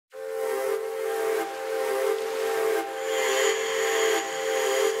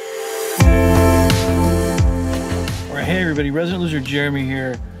everybody, Resident Loser Jeremy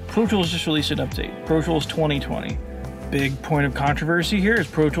here. Pro Tools just released an update, Pro Tools 2020. Big point of controversy here is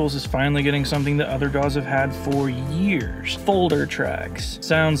Pro Tools is finally getting something that other DAWs have had for years. Folder tracks.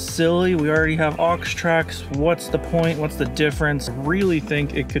 Sounds silly, we already have aux tracks. What's the point? What's the difference? I really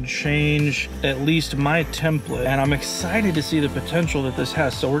think it could change at least my template, and I'm excited to see the potential that this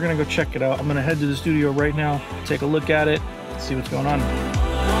has. So we're gonna go check it out. I'm gonna head to the studio right now, take a look at it, see what's going on.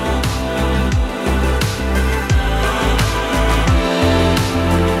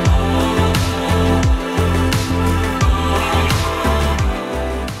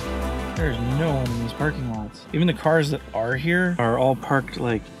 Parking lots. Even the cars that are here are all parked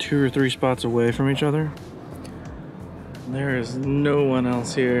like 2 or 3 spots away from each other. There is no one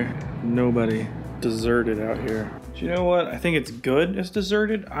else here. Nobody. Deserted out here. Do you know what? I think it's good it's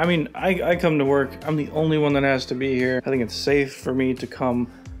deserted. I mean, I come to work. I'm the only one that has to be here. I think it's safe for me to come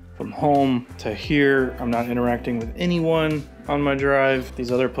from home to here. I'm not interacting with anyone on my drive.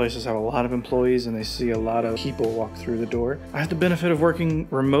 These other places have a lot of employees and they see a lot of people walk through the door. I have the benefit of working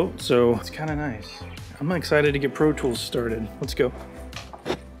remote, so it's kind of nice. I'm excited to get Pro Tools started. Let's go.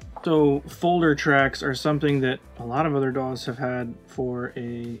 So folder tracks are something that a lot of other DAWs have had for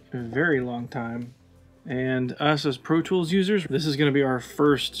a very long time. And us as Pro Tools users, this is going to be our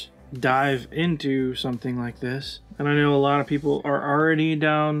first dive into something like this. And I know a lot of people are already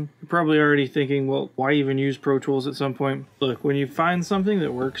down, probably already thinking, well, why even use Pro Tools at some point? Look, when you find something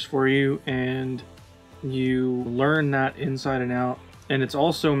that works for you and you learn that inside and out, and it's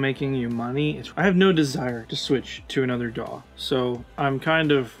also making you money, I have no desire to switch to another DAW. So I'm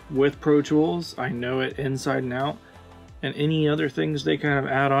kind of with Pro Tools. I know it inside and out. And any other things they kind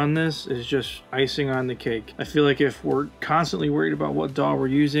of add on this is just icing on the cake. I feel like if we're constantly worried about what DAW we're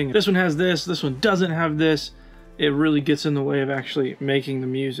using, this one has this one doesn't have this, it really gets in the way of actually making the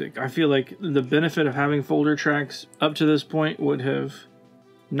music. I feel like the benefit of having folder tracks up to this point would have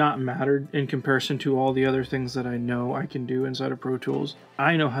not mattered in comparison to all the other things that I know I can do inside of Pro Tools.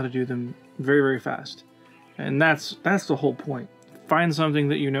 I know how to do them very, very fast. And that's the whole point. Find something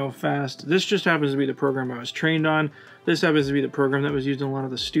that you know fast. This just happens to be the program I was trained on. This happens to be the program that was used in a lot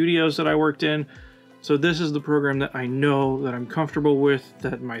of the studios that I worked in. So this is the program that I know, that I'm comfortable with,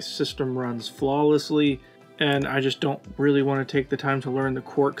 that my system runs flawlessly, and I just don't really want to take the time to learn the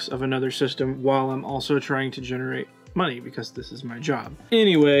quirks of another system while I'm also trying to generate money, because this is my job.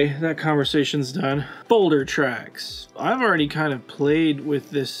 Anyway, that conversation's done. Folder tracks. I've already kind of played with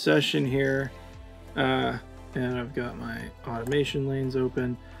this session here. And I've got my automation lanes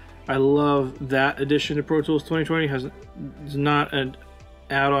open. I love that addition to Pro Tools 2020. It's not an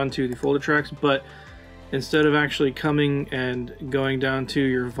add-on to the folder tracks, but instead of actually coming and going down to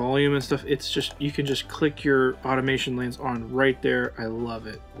your volume and stuff, it's just, you can just click your automation lanes on right there. I love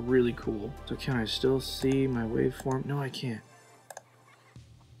it. Really cool. So can I still see my waveform? No, I can't.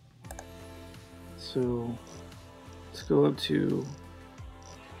 So let's go up to,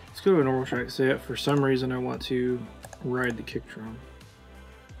 let's go to a normal track. Say for some reason I want to ride the kick drum.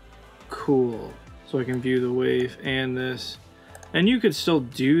 Cool. So I can view the wave and this. And you could still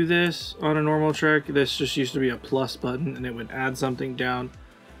do this on a normal track. This just used to be a plus button and it would add something down.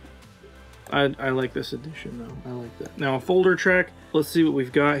 I like this addition though. I like that. Now a folder track, let's see what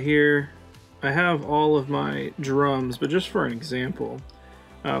we've got here. I have all of my drums, but just for an example,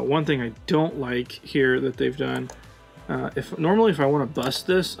 one thing I don't like here that they've done, normally if I want to bust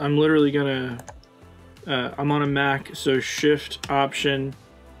this, I'm literally gonna, I'm on a Mac, so Shift Option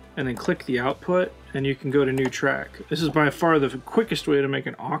and then click the output and you can go to new track. This is by far the quickest way to make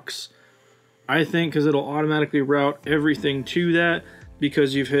an aux, I think, because it'll automatically route everything to that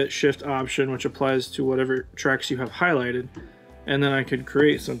because you've hit Shift Option, which applies to whatever tracks you have highlighted, and then I could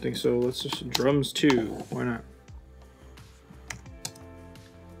create something. So let's just drums 2, why not?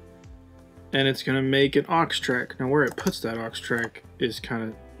 And it's gonna make an aux track. Now where it puts that aux track is kind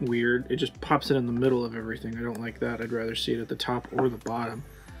of weird. It just pops it in the middle of everything. I don't like that. I'd rather see it at the top or the bottom.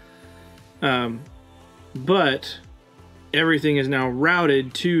 But everything is now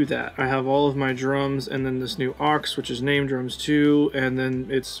routed to that. I have all of my drums and then this new aux, which is named drums 2, and then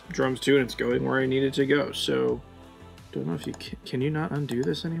it's drums 2 and it's going where I need it to go. So don't know if you can you not undo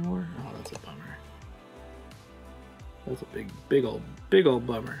this anymore? Oh, that's a bummer. That's a big old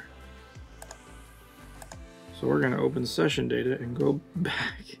bummer. So we're gonna open session data and go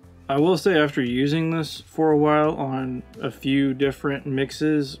back. I will say, after using this for a while on a few different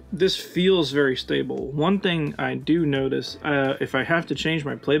mixes, this feels very stable. One thing I do notice, if I have to change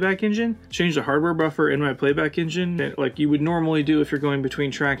my playback engine, change the hardware buffer in my playback engine, like you would normally do if you're going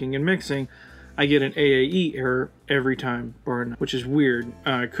between tracking and mixing, I get an AAE error every time, which is weird.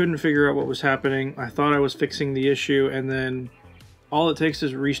 I couldn't figure out what was happening. I thought I was fixing the issue, and then all it takes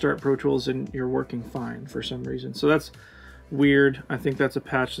is restart Pro Tools and you're working fine for some reason. So that's weird. I think that's a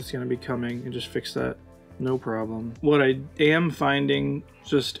patch that's going to be coming and just fix that. No problem. What I am finding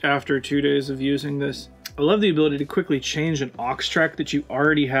just after 2 days of using this, I love the ability to quickly change an aux track that you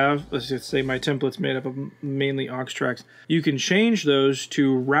already have. Let's just say my template's made up of mainly aux tracks. You can change those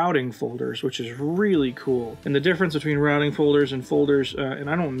to routing folders, which is really cool. And the difference between routing folders and folders, and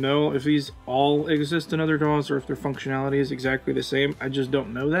I don't know if these all exist in other DAWs or if their functionality is exactly the same. I just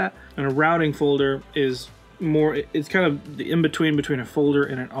don't know that. And a routing folder is more, it's kind of the in-between between a folder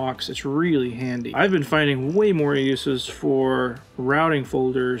and an aux. It's really handy. I've been finding way more uses for routing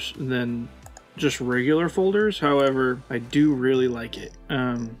folders than just regular folders. However, I do really like it.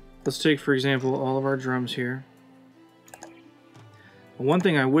 Let's take, for example, all of our drums here. One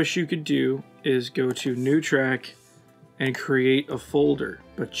thing I wish you could do is go to New Track and create a folder,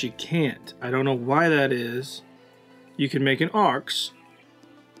 but you can't. I don't know why that is. You can make an aux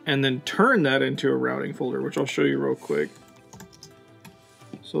and then turn that into a routing folder, which I'll show you real quick.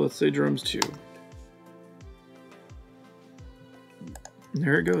 So let's say drums 2.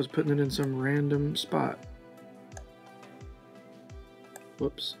 There it goes, putting it in some random spot.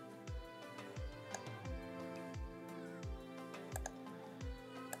 Whoops.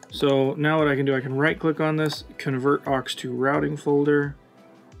 So now what I can do, I can right click on this, convert aux to routing folder,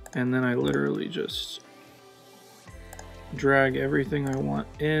 and then I literally just drag everything I want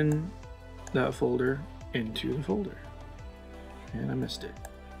in that folder into the folder. And I missed it.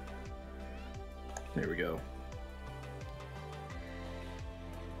 There we go.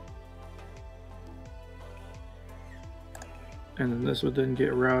 And then this would then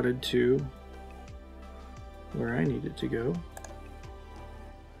get routed to where I need it to go.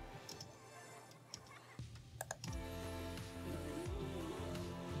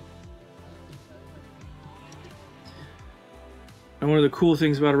 And one of the cool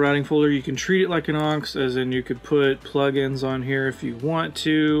things about a routing folder, you can treat it like an aux, as in you could put plugins on here if you want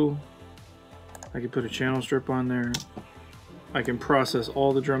to. I could put a channel strip on there. I can process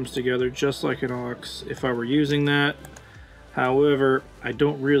all the drums together just like an aux if I were using that. However, I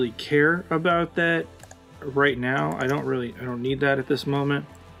don't really care about that right now. I don't need that at this moment.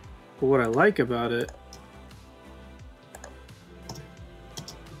 But what I like about it,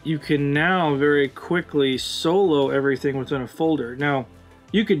 you can now very quickly solo everything within a folder. Now,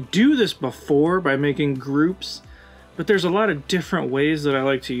 you could do this before by making groups, but there's a lot of different ways that I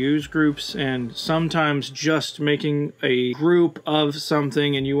like to use groups, and sometimes just making a group of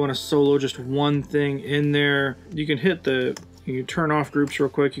something and you want to solo just one thing in there, you can turn off groups real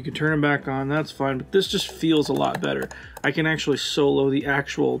quick, you can turn them back on, that's fine, but this just feels a lot better. I can actually solo the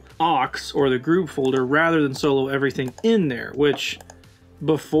actual aux or the group folder rather than solo everything in there, which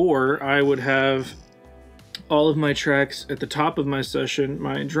before I would have all of my tracks at the top of my session,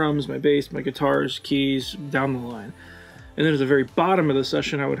 my drums, my bass, my guitars, keys, down the line. And then at the very bottom of the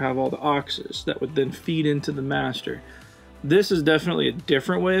session, I would have all the auxes that would then feed into the master. This is definitely a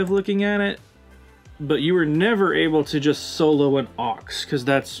different way of looking at it, but you were never able to just solo an aux,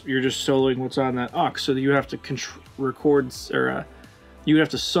 because you're just soloing what's on that aux. So you have to record, or you would have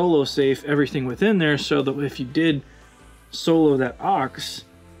to solo save everything within there, so that if you did solo that aux,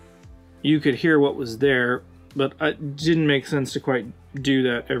 you could hear what was there. But it didn't make sense to quite do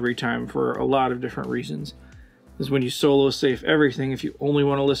that every time for a lot of different reasons. Because when you solo save everything, if you only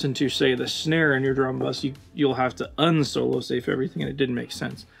want to listen to, say, the snare in your drum bus, you'll have to unsolo save everything, and it didn't make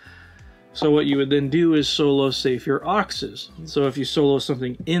sense. So what you would then do is solo save your auxes. So if you solo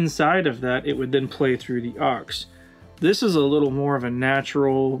something inside of that, it would then play through the aux. This is a little more of a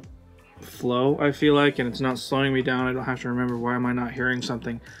natural flow, I feel like, and it's not slowing me down. I don't have to remember, why am I not hearing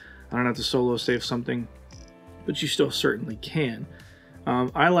something? I don't have to solo save something, but you still certainly can.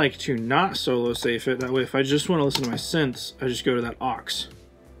 I like to not solo save it. That way, if I just want to listen to my synths, I just go to that aux.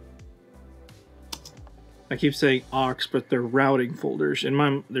 I keep saying aux, but they're routing folders.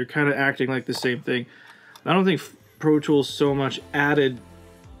 They're kind of acting like the same thing. I don't think Pro Tools so much added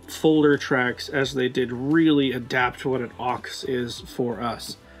folder tracks as they did really adapt to what an aux is for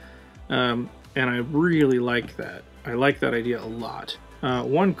us. And I really like that. I like that idea a lot.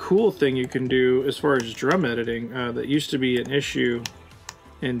 One cool thing you can do as far as drum editing that used to be an issue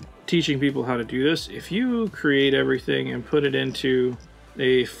in teaching people how to do this, if you create everything and put it into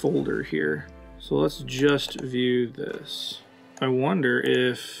a folder here. So let's just view this. I wonder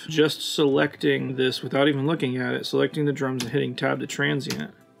if just selecting this without even looking at it, selecting the drums and hitting tab to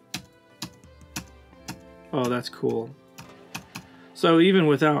transient. Oh, that's cool. So even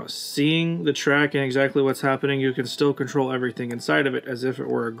without seeing the track and exactly what's happening, you can still control everything inside of it as if it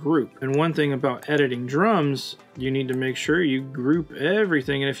were a group. And one thing about editing drums, you need to make sure you group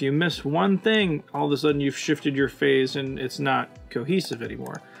everything. And if you miss one thing, all of a sudden you've shifted your phase and it's not cohesive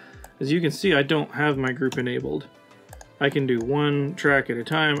anymore. As you can see, I don't have my group enabled. I can do one track at a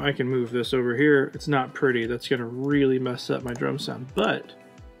time. I can move this over here. It's not pretty. That's gonna really mess up my drum sound. But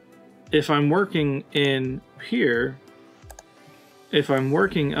if I'm working in here, if I'm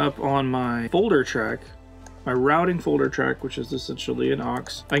working up on my folder track, my routing folder track, which is essentially an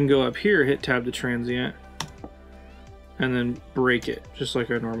aux, I can go up here, hit tab to transient, and then break it, just like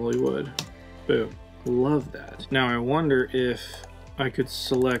I normally would. Boom. Love that. Now I wonder if I could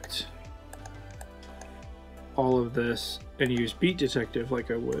select all of this and use Beat Detective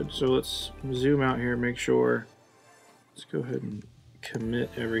like I would. So let's zoom out here, make sure. Let's go ahead and commit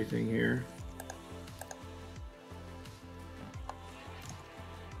everything here.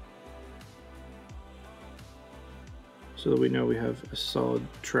 So that we know we have a solid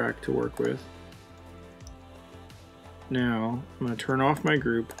track to work with. Now I'm going to turn off my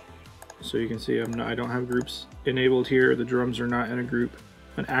group, so you can see I don't have groups enabled here. The drums are not in a group,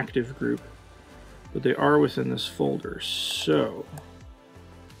 an active group, but they are within this folder. So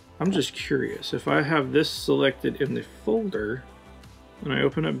I'm just curious, if I have this selected in the folder and I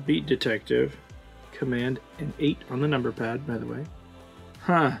open up Beat Detective, Command and 8 on the number pad, by the way.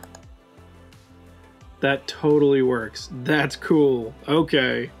 Huh. That totally works. That's cool.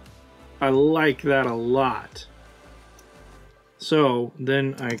 Okay. I like that a lot. So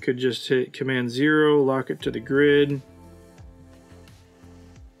then I could just hit Command 0, lock it to the grid.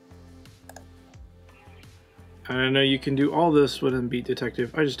 I know you can do all this within Beat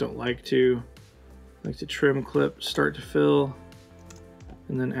Detective. I just don't like to. I like to trim clip, start to fill,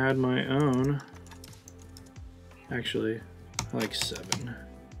 and then add my own. Actually, I like 7.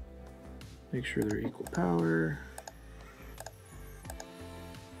 Make sure they're equal power.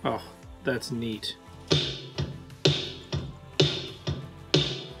 Oh, that's neat.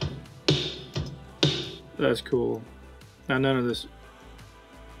 That's cool. Now none of this,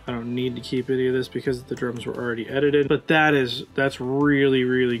 I don't need to keep any of this because the drums were already edited, but that's really,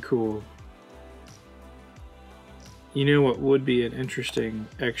 really cool. You know what would be an interesting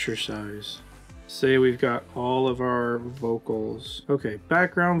exercise? Say we've got all of our vocals. Okay,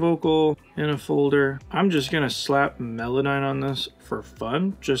 background vocal in a folder. I'm just gonna slap Melodyne on this for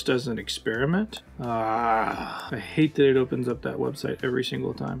fun, just as an experiment. I hate that it opens up that website every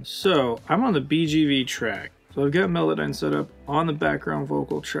single time. So I'm on the BGV track. So I've got Melodyne set up on the background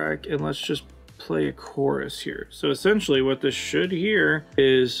vocal track, and let's just play a chorus here. So essentially what this should hear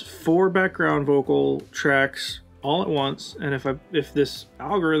is 4 background vocal tracks all at once, and if this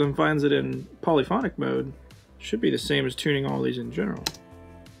algorithm finds it in polyphonic mode, it should be the same as tuning all these in general.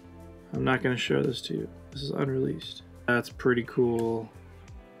 I'm not going to show this to you. This is unreleased. That's pretty cool.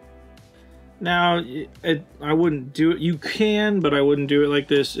 Now, I wouldn't do it. You can, but I wouldn't do it like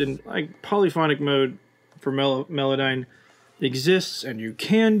this. In like polyphonic mode for Melodyne exists, and you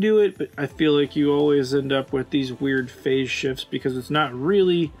can do it, but I feel like you always end up with these weird phase shifts because it's not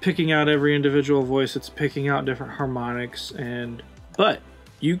really picking out every individual voice, it's picking out different harmonics. But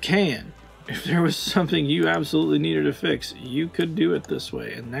you can. If there was something you absolutely needed to fix, you could do it this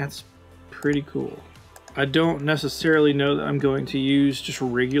way, and that's pretty cool. I don't necessarily know that I'm going to use just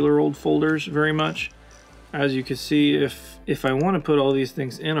regular old folders very much. As you can see, if I want to put all these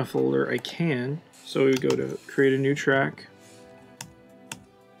things in a folder, I can. So we go to create a new track.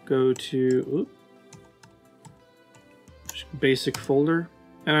 Go to basic folder,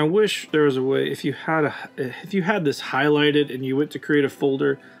 and I wish there was a way, if you had this highlighted and you went to create a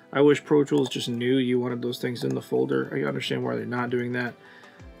folder, I wish Pro Tools just knew you wanted those things in the folder. I understand why they're not doing that,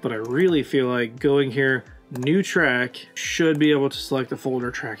 but I really feel like going here, new track, should be able to select the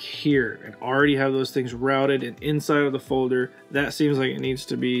folder track here and already have those things routed and inside of the folder. That seems like it needs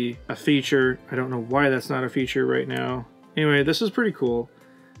to be a feature. I don't know why that's not a feature right now. Anyway, this is pretty cool.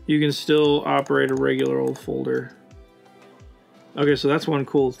 You can still operate a regular old folder. Okay, so that's one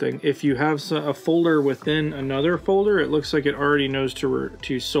cool thing. If you have a folder within another folder, it looks like it already knows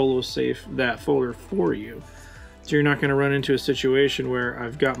to solo safe that folder for you. So you're not going to run into a situation where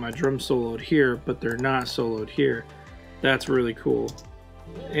I've got my drum soloed here, but they're not soloed here. That's really cool.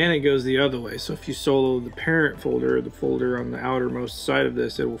 And it goes the other way. So if you solo the parent folder, the folder on the outermost side of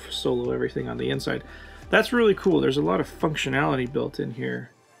this, it will solo everything on the inside. That's really cool. There's a lot of functionality built in here.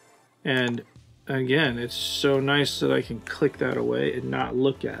 And again, it's so nice that I can click that away and not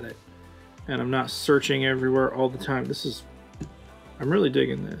look at it. And I'm not searching everywhere all the time. I'm really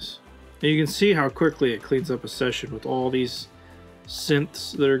digging this. And you can see how quickly it cleans up a session with all these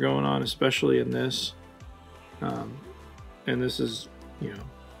synths that are going on, especially in this. And this is, you know,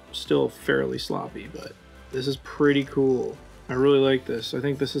 still fairly sloppy, but this is pretty cool. I really like this. I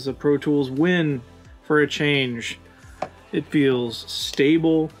think this is a Pro Tools win for a change. It feels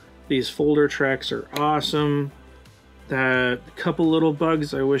stable. These folder tracks are awesome. That couple little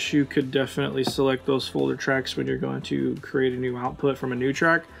bugs, I wish you could definitely select those folder tracks when you're going to create a new output from a new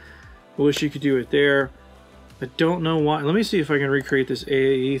track. I wish you could do it there. I don't know why. Let me see if I can recreate this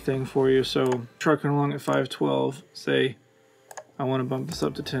AAE thing for you. So trucking along at 512, say I want to bump this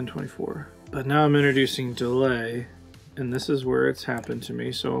up to 1024. But now I'm introducing delay, and this is where it's happened to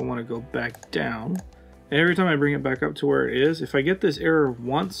me. So I want to go back down. And every time I bring it back up to where it is, if I get this error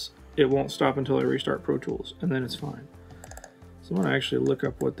once, it won't stop until I restart Pro Tools, and then it's fine. So I'm going to actually look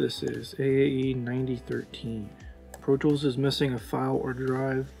up what this is. AAE 9013. Pro Tools is missing a file or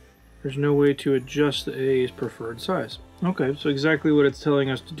drive. There's no way to adjust the AAE's preferred size. Okay, so exactly what it's telling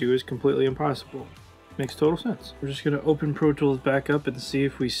us to do is completely impossible. Makes total sense. We're just going to open Pro Tools back up and see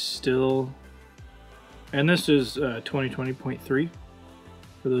if we still... And this is 2020.3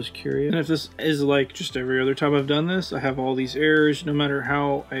 for those curious. And if this is like just every other time I've done this, I have all these errors. No matter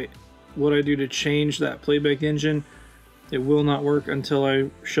what I do to change that playback engine, it will not work until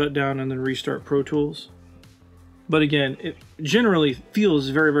I shut down and then restart Pro Tools. But again, it generally feels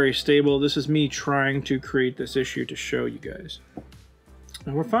very, very stable. This is me trying to create this issue to show you guys.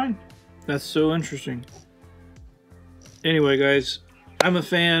 And we're fine. That's so interesting. Anyway, guys, I'm a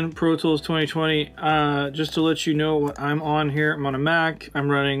fan. Pro Tools 2020. Just to let you know what I'm on here. I'm on a Mac. I'm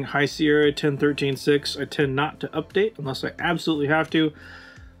running High Sierra 10.13.6. I tend not to update unless I absolutely have to.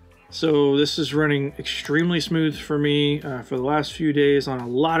 So this is running extremely smooth for me for the last few days on a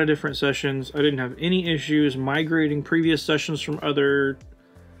lot of different sessions. I didn't have any issues migrating previous sessions from other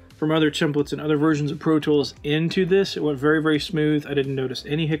templates and other versions of Pro Tools into this. It went very, very smooth. I didn't notice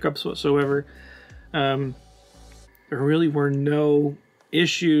any hiccups whatsoever. There really were no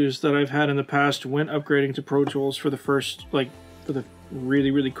issues that I've had in the past when upgrading to Pro Tools for the first, for the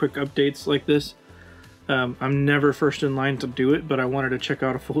really, really quick updates like this. I'm never first in line to do it, but I wanted to check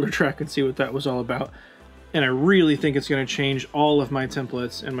out a folder track and see what that was all about. And I really think it's going to change all of my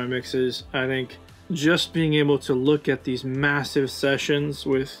templates and my mixes. I think just being able to look at these massive sessions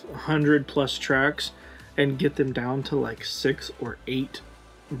with 100+ tracks and get them down to like 6 or 8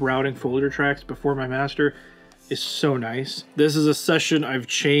 routing folder tracks before my master is so nice. This is a session I've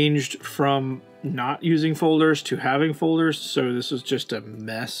changed from not using folders to having folders, so this is just a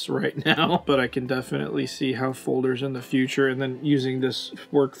mess right now, but I can definitely see how folders in the future and then using this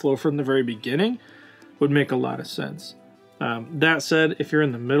workflow from the very beginning would make a lot of sense. That said, if you're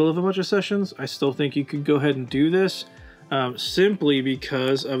in the middle of a bunch of sessions, I still think you could go ahead and do this simply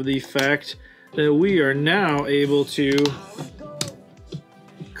because of the fact that we are now able to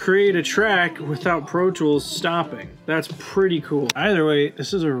create a track without Pro Tools stopping. That's pretty cool. Either way,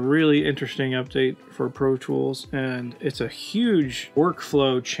 this is a really interesting update for Pro Tools, and it's a huge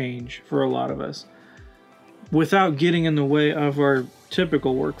workflow change for a lot of us without getting in the way of our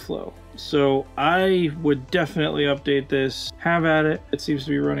typical workflow. So I would definitely update this. Have at it. It seems to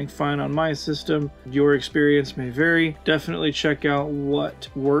be running fine on my system. Your experience may vary. Definitely check out what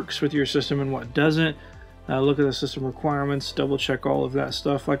works with your system and what doesn't. Look at the system requirements, double check all of that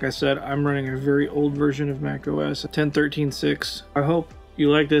stuff. Like I said, I'm running a very old version of macOS 10.13.6. I hope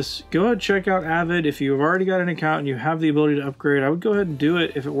you like this. Go ahead and check out Avid. If you've already got an account and you have the ability to upgrade, I would go ahead and do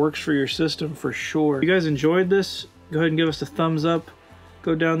it if it works for your system for sure. If you guys enjoyed this, go ahead and give us a thumbs up.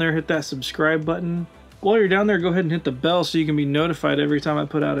 Go down there, hit that subscribe button. While you're down there, go ahead and hit the bell so you can be notified every time I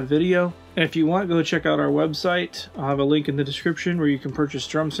put out a video. And if you want, go check out our website. I'll have a link in the description where you can purchase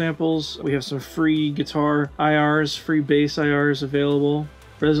drum samples. We have some free guitar IRs, free bass IRs available.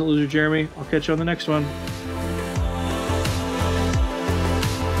 Resident Loser Jeremy, I'll catch you on the next one.